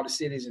driving to all the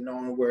cities and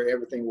knowing where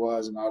everything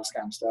was and all this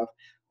kind of stuff,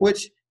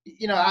 which,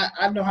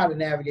 I know how to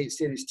navigate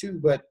cities too,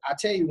 but I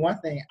tell you one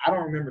thing, I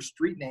don't remember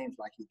street names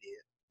like he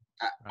did.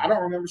 I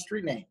don't remember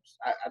street names.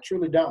 I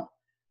truly don't.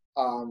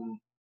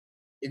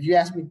 If you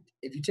ask me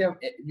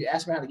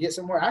how to get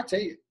somewhere, I tell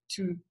you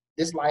to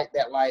this light,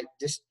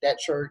 that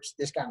church,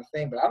 this kind of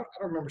thing, but I don't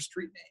remember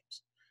street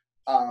names.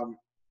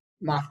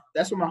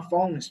 That's what my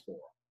phone is for.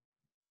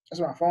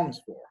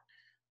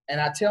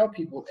 And I tell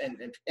people,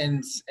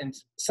 and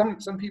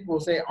some people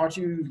will say, "Aren't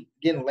you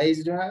getting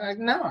lazy doing that?" I'm like,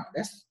 no,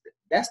 that's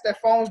that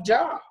phone's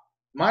job.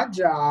 My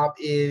job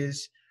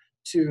is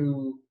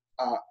to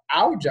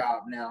our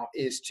job now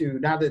is to,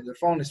 now that the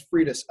phone has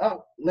freed us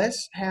up,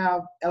 let's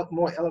have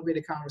more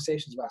elevated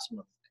conversations about some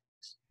other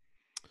things.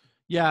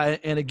 Yeah,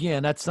 and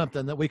again, that's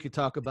something that we could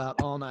talk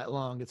about all night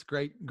long. It's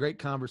great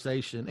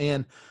conversation.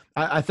 And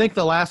I think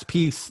the last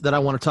piece that I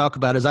want to talk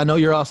about is, I know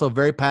you're also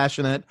very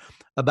passionate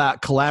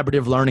about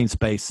collaborative learning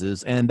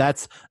spaces, and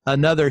that's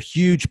another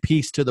huge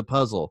piece to the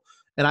puzzle.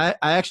 And I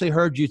actually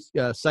heard you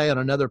say on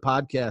another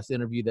podcast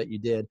interview that you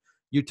did,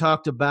 you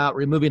talked about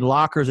removing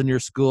lockers in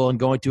your school and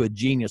going to a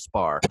Genius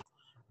Bar.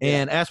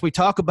 And as we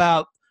talk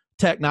about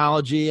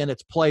technology and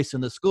its place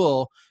in the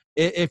school,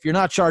 if you're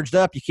not charged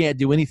up, you can't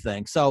do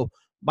anything. So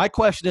my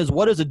question is,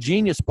 what does a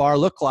Genius Bar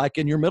look like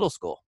in your middle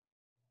school?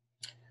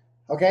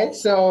 Okay,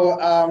 so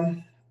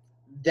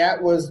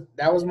that was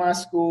my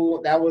school.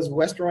 That was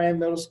West Durand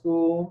Middle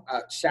School.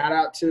 Shout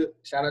out to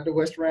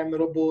West Durand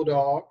Middle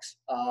Bulldogs.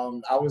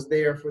 I was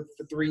there for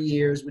 3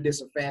 years. We did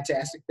some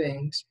fantastic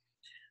things.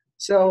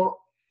 So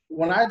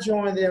when I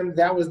joined them,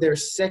 that was their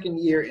second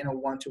year in a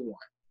one-to-one.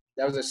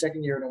 That was their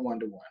second year in a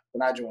one-to-one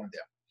when I joined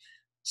them.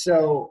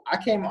 So I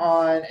came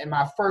on, and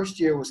my first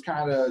year was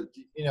kind of,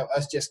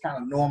 us just kind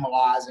of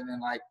normalizing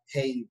and like,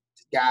 hey,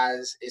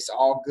 guys, it's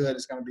all good.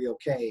 It's going to be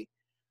okay.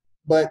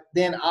 But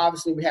then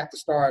obviously we have to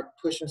start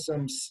pushing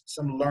some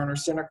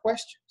learner-centered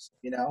questions,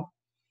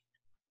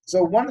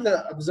 So one of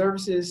the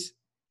observances,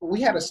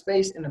 we had a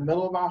space in the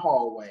middle of our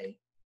hallway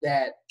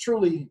that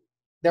truly,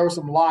 there were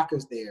some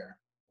lockers there.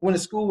 When the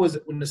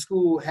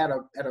school had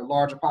a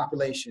larger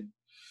population,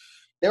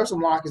 there were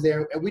some lockers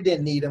there, and we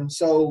didn't need them,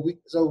 so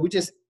we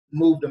just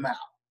moved them out.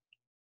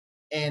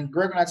 And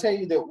Greg, when I tell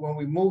you that when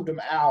we moved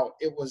them out,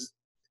 it was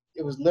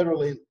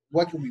literally,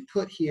 what can we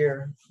put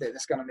here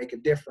that's going to make a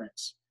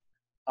difference?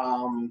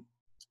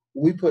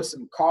 We put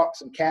some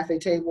cafe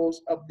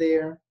tables up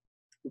there.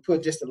 We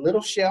put just a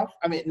little shelf.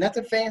 I mean,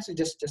 nothing fancy,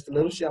 just a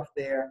little shelf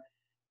there,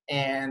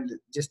 and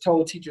just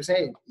told teachers,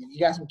 hey, you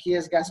got some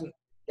kids, got some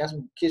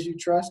kids you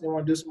trust, they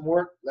want to do some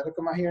work, let them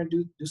come out here and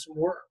do some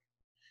work.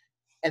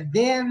 And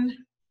then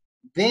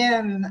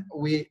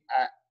we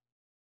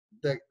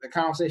the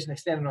conversation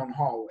extended on the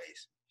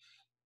hallways.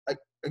 Like,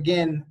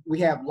 again, we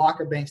have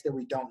locker banks that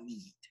we don't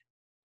need.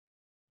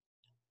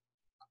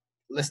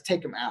 Let's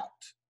take them out.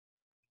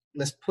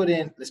 Let's put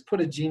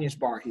a Genius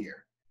Bar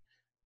here.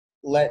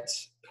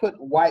 Let's put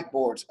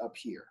whiteboards up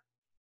here.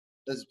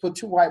 Let's put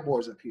 2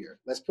 whiteboards up here.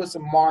 Let's put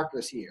some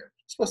markers here.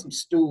 Let's put some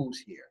stools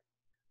here.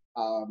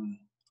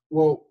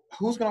 Well,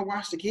 who's going to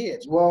watch the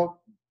kids?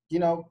 Well,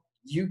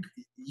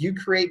 you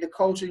create the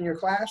culture in your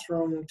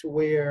classroom to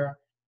where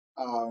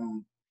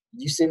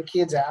you send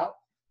kids out,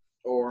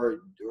 or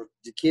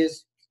the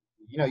kids,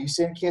 you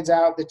send kids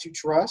out that you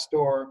trust,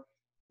 or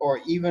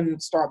even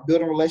start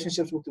building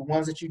relationships with the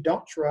ones that you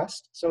don't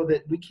trust, so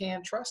that we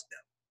can trust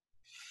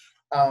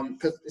them.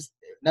 Because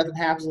nothing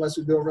happens unless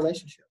we build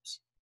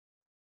relationships.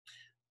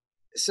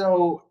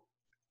 So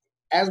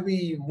as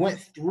we went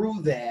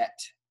through that,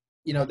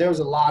 there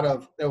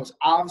was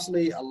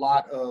obviously a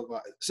lot of,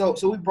 so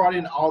we brought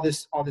in all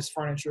this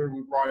furniture,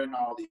 we brought in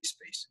all these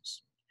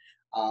spaces.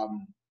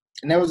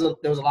 And there was a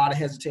lot of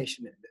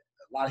hesitation,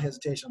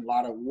 a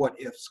lot of what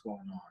ifs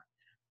going on.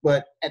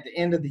 But at the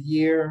end of the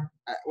year,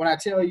 when I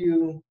tell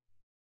you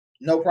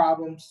no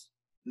problems,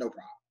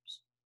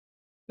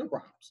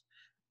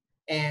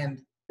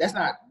 And that's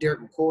not Derek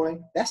McCoy.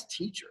 That's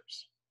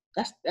teachers.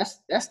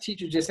 That's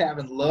teachers just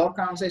having love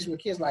conversation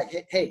with kids. Like,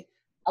 hey,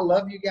 I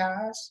love you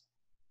guys.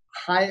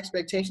 High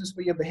expectations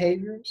for your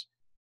behaviors.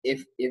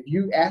 If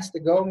you ask to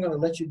go, I'm going to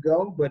let you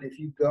go. But if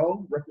you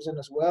go, represent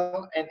us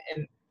well.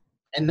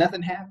 And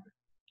nothing happened.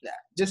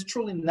 Just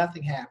truly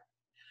nothing happened.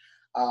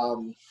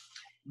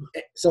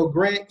 So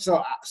Greg,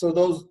 so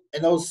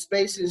those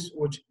spaces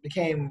which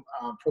became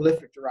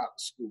prolific throughout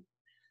the school.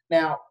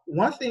 Now,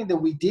 one thing that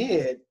we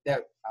did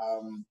that,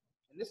 and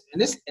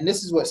this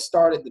is what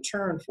started the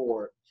turn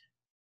for it.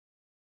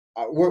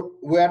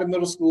 We're at a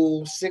middle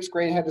school. 6th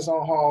grade had its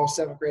own hall.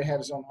 7th grade had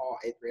its own hall.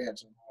 8th grade had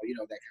its own hall. You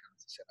know, that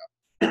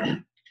kind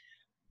of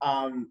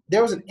setup.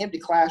 There was an empty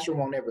classroom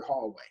on every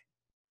hallway.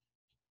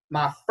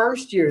 My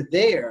first year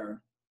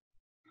there,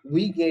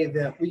 we gave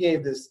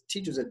the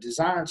teachers a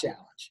design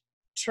challenge.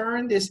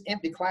 Turn this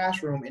empty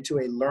classroom into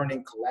a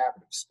learning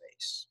collaborative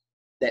space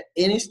that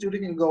any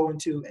student can go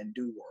into and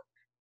do work.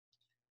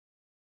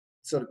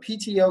 So the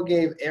PTO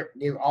gave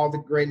all the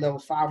grade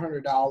levels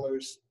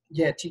 $500.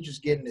 You had teachers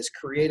getting as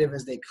creative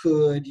as they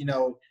could, you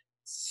know,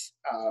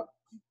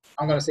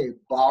 I'm going to say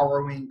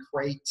borrowing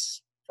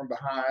crates from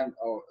behind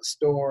a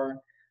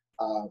store.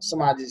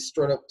 Somebody just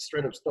straight up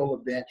stole a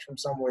bench from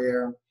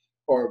somewhere,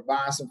 or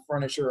buying some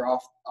furniture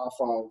off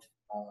of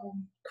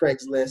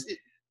Craigslist,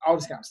 all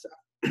this kind of stuff.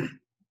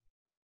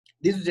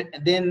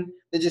 And then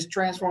they just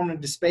transformed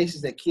into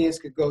spaces that kids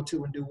could go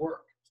to and do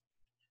work.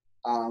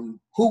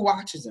 Who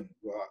watches them?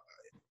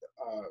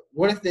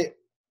 What if they,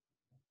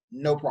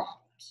 no problems.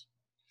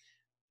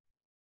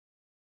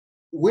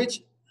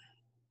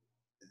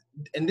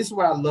 And this is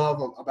what I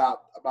love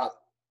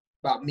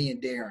about me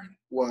and Darren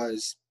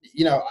was,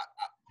 you know,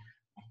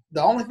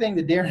 the only thing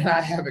that Darren and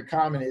I have in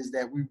common is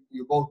that we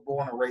were both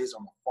born and raised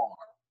on a farm.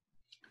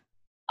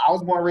 I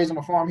was born and raised on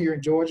a farm here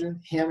in Georgia,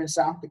 him in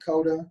South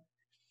Dakota,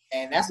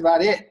 and that's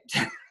about it.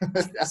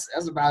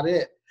 that's about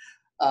it.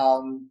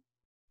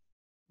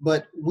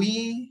 But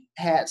we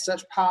had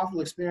such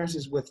powerful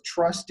experiences with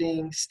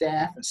trusting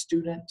staff and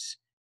students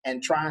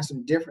and trying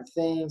some different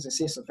things and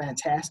seeing some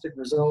fantastic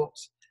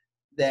results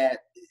that,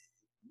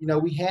 you know,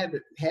 we had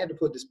to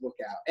put this book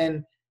out.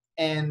 And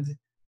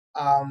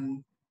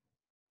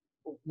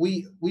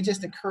we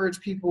just encourage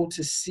people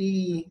to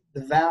see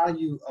the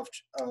value of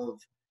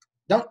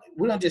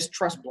we don't just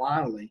trust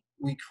blindly.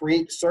 We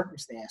create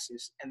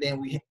circumstances, and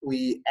then we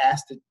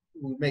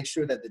make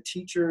sure that the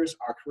teachers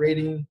are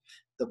creating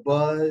the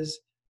buzz,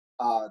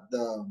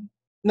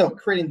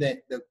 creating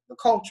the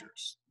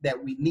cultures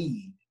that we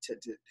need to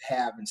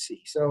have and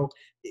see. So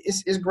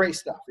it's great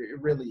stuff. It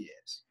really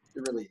is.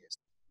 It really is.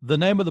 The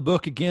name of the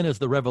book, again, is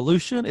The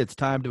Revolution. It's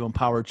time to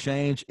empower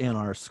change in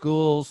our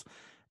schools.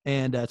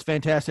 And it's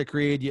fantastic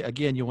read.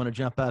 You want to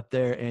jump out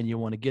there and you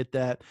want to get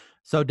that.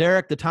 So,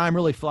 Derek, the time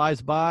really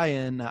flies by,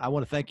 and I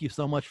want to thank you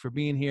so much for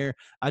being here.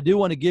 I do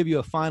want to give you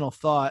a final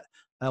thought.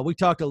 We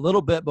talked a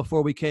little bit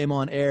before we came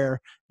on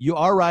air. You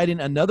are writing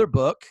another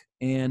book,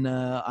 and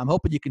I'm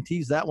hoping you can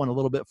tease that one a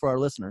little bit for our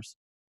listeners.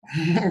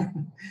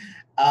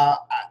 I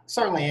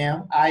certainly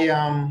am.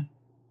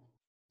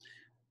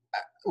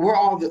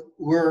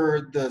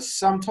 We're the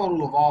sum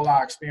total of all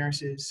our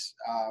experiences.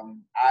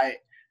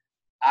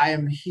 I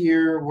am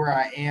here where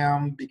I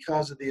am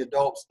because of the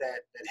adults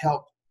that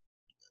helped,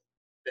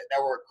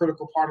 that were a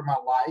critical part of my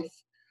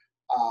life.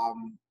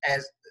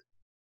 As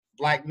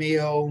Black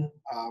male,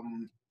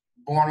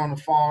 born on the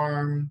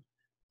farm,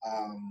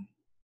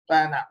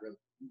 not really,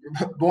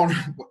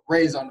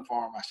 raised on the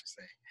farm, I should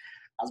say.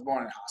 I was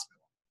born in a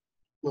hospital.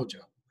 Little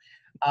joke.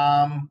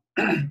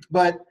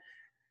 But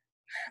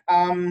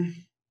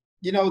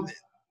you know,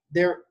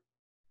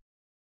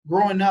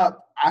 growing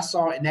up, I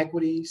saw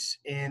inequities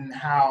in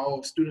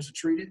how students are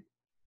treated,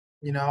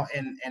 you know,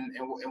 and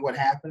what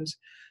happens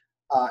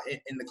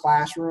in the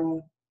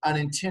classroom,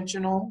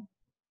 unintentional,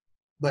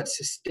 but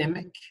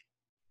systemic.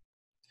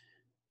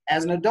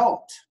 As an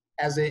adult,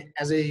 as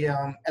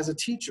a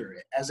teacher,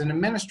 as an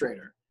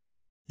administrator,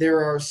 there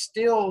are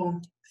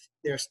still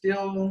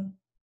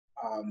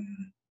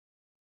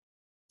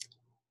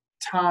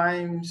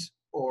times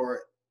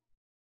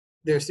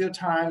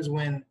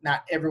when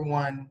not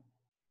everyone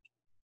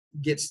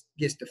gets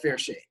the fair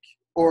shake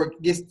or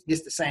gets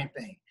the same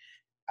thing.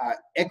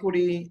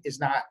 Equity is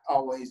not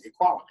always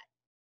equality,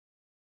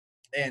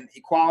 and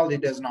equality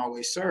doesn't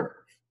always serve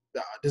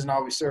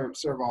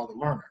all the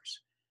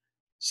learners.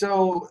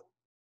 So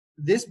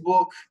this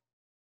book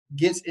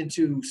gets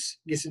into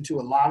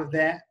a lot of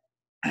that.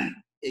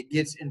 It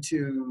gets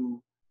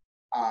into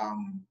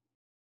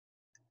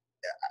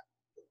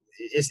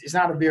it's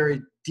not a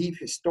very deep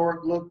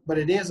historic look, but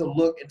it is a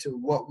look into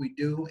what we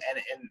do, and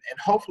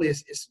hopefully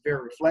it's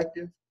very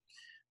reflective.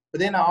 But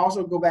then I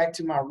also go back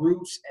to my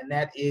roots, and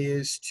that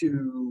is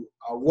to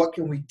what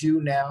can we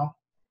do now?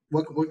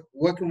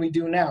 What can we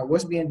do now?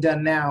 What's being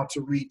done now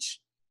to reach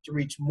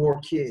more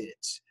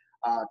kids,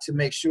 to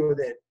make sure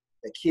that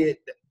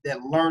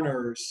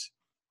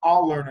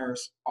all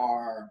learners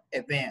are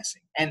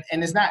advancing, and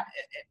it's not.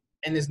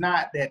 and it's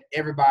not that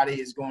everybody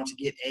is going to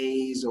get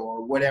A's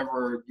or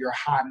whatever your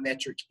high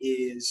metric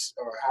is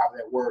or how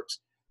that works,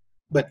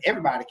 but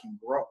everybody can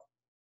grow.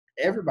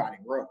 Everybody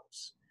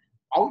grows.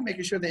 Are we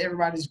making sure that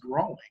everybody's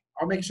growing?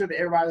 Are we making sure that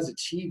everybody's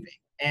achieving?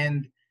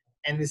 And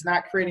it's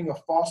not creating a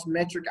false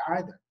metric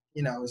either.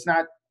 You know, it's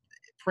not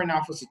printing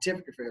off a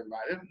certificate for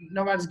everybody.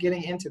 Nobody's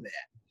getting into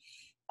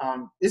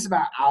that. It's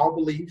about our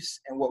beliefs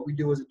and what we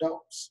do as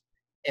adults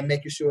and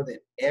making sure that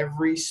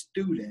every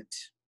student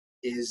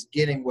is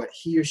getting what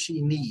he or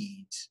she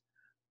needs.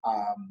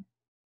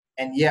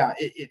 And yeah,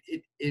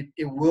 it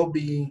will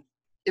be,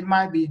 it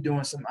might be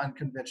doing some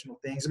unconventional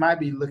things. It might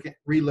be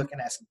re-looking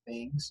at some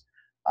things.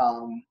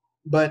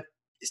 But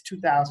it's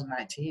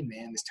 2019,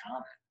 man. It's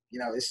time. You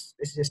know, it's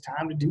just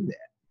time to do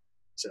that.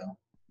 So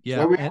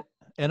yeah,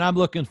 and I'm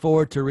looking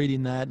forward to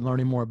reading that and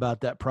learning more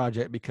about that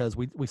project, because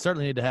we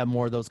certainly need to have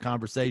more of those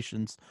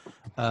conversations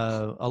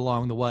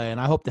along the way.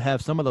 And I hope to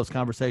have some of those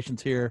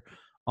conversations here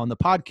on the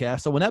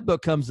podcast. So when that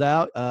book comes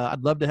out,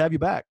 I'd love to have you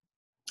back.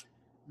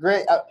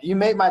 Great. You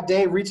made my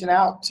day reaching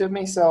out to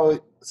me.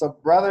 So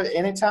brother,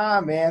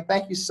 anytime, man.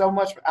 Thank you so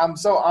much. I'm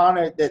so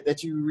honored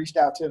that you reached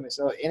out to me.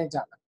 So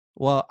anytime.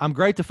 Well, I'm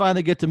great to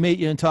finally get to meet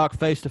you and talk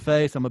face to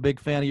face. I'm a big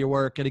fan of your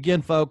work. And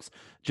again, folks,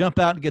 jump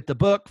out and get the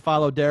book.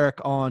 Follow Derek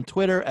on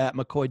Twitter at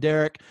McCoy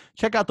Derek.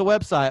 Check out the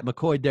website,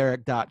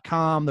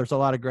 McCoyDerek.com. There's a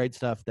lot of great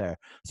stuff there.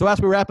 So as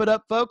we wrap it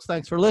up, folks,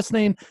 thanks for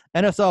listening.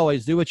 And as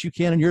always, do what you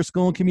can in your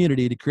school and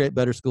community to create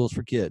better schools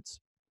for kids.